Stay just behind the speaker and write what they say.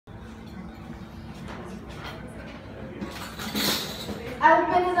I've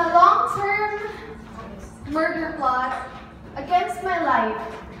been in a long-term murder plot against my life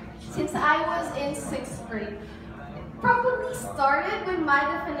since I was in 6th grade. It probably started when my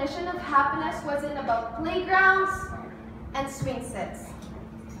definition of happiness wasn't about playgrounds and swing sets.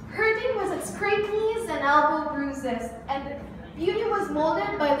 Hurting was its scraped knees and elbow bruises, and beauty was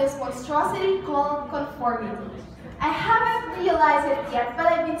molded by this monstrosity called conformity. I haven't realized it yet, but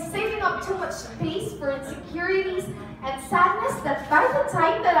I've been saving up too much space for insecurities and sadness that by the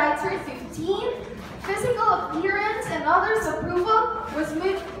time that I turned 15, physical appearance and others' approval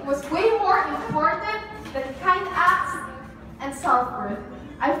was way more important than kind acts and self-worth.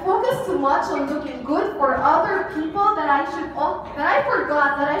 I focused too much on looking good for other people that I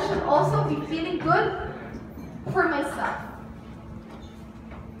forgot that I should also be feeling good for myself.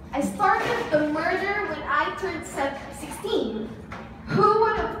 I started the murder when I turned 16. Who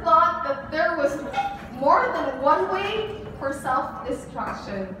would have thought that there was more than one way for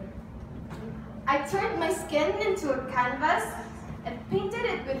self-destruction? I turned my skin into a canvas and painted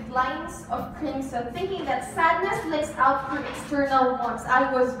it with lines of crimson, thinking that sadness leaks out through external wants.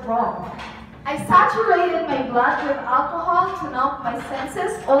 I was wrong. I saturated my blood with alcohol to numb my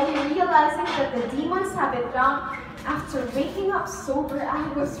senses, only realizing that the demons have it down. After waking up sober, I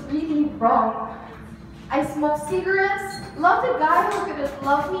was really wrong. I smoked cigarettes, loved a guy who couldn't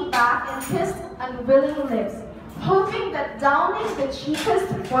love me back, and kissed unwilling lips, hoping that downing the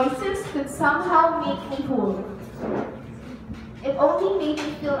cheapest voices could somehow make me whole. It only made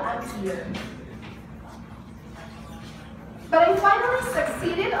me feel emptier. But I finally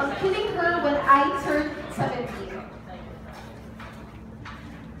succeeded on killing her when I turned 17.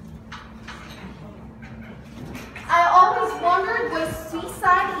 I always wondered why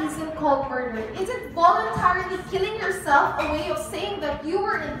suicide isn't called murder. Is it voluntarily killing yourself a way of saying that you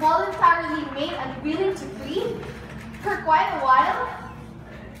were involuntarily made unwilling to breathe for quite a while?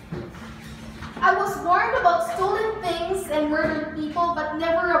 I was warned about stolen things and murdered people, but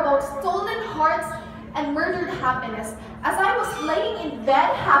never about stolen hearts and murdered happiness. As I was laying in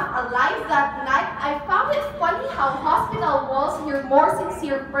bed half alive that night, I found it funny how hospital walls hear more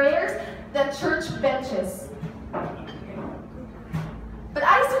sincere prayers than church benches. But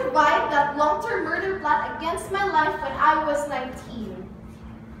I survived that long-term murder plot against my life when I was 19.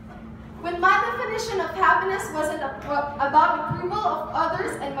 When my definition of happiness wasn't about approval of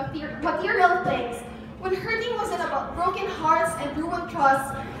others and material things, when hurting wasn't about broken hearts and ruined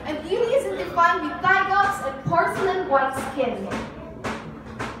trusts, and beauty isn't defined with thigh gaps and porcelain white skin.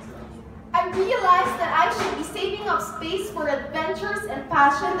 I realized that I should be saving up space for adventures and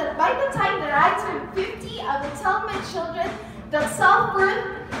passion, that by the time that I turn 50, I will tell my children that self-worth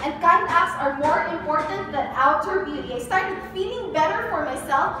and kind acts are more important than outer beauty. I started feeling better for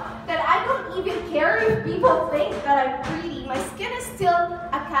myself, that I don't even care if people think that I'm pretty. My skin is still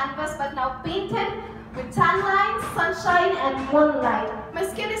a canvas, but now painted with tan lines, sunshine, and moonlight.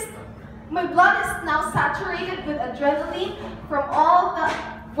 My blood is now saturated with adrenaline from all the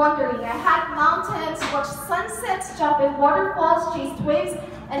wandering. I had mountains, watched sunsets, jumped in waterfalls, chased waves,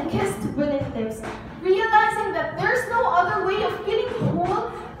 and kissed willing lips, realizing that there's no other way of feeling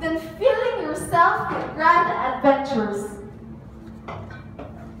whole than filling yourself with grand adventures.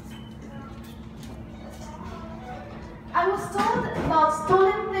 I was told about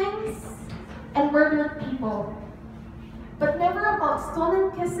stolen things and murdered people, but never about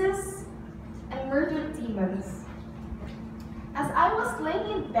stolen kisses and murdered demons. As I was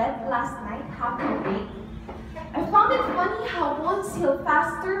laying in bed last night, half awake, I found it funny how wounds heal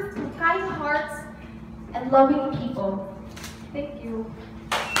faster through kind hearts and loving people. Thank you.